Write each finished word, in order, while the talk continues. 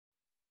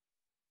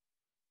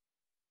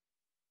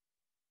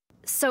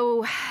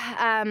So,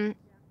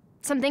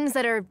 some things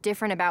that are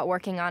different about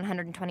working on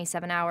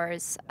 127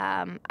 Hours.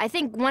 I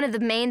think one of the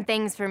main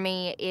things for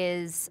me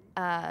is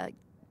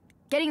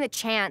getting the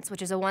chance,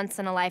 which is a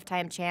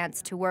once-in-a-lifetime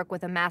chance, to work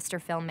with a master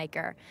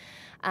filmmaker.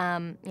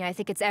 I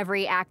think it's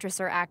every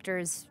actress or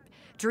actor's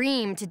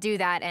dream to do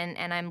that,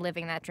 and I'm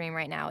living that dream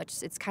right now.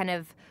 It's kind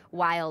of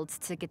wild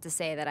to get to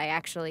say that I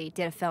actually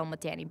did a film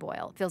with Danny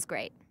Boyle. It feels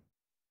great.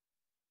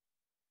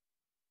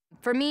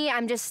 For me,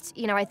 I'm just,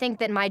 I think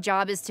that my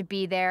job is to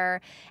be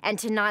there and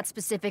to not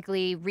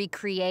specifically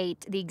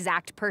recreate the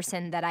exact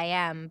person that I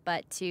am,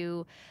 but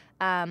to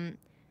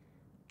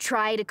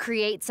try to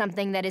create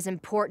something that is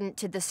important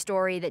to the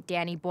story that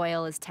Danny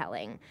Boyle is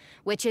telling,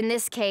 which in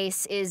this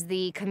case is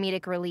the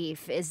comedic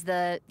relief, is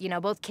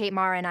both Kate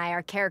Mara and I,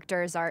 our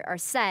characters are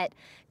set,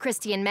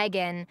 Christy and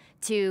Megan,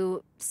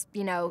 to,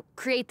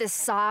 create this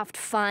soft,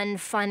 fun,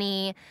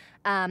 funny,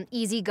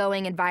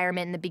 easygoing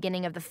environment in the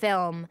beginning of the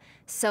film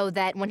so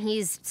that when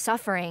he's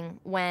suffering,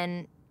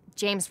 when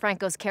James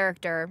Franco's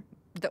character,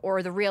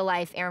 or the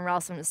real-life Aaron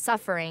Ralston was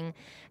suffering,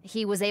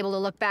 he was able to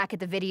look back at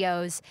the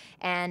videos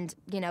and,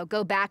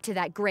 go back to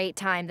that great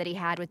time that he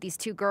had with these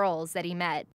two girls that he met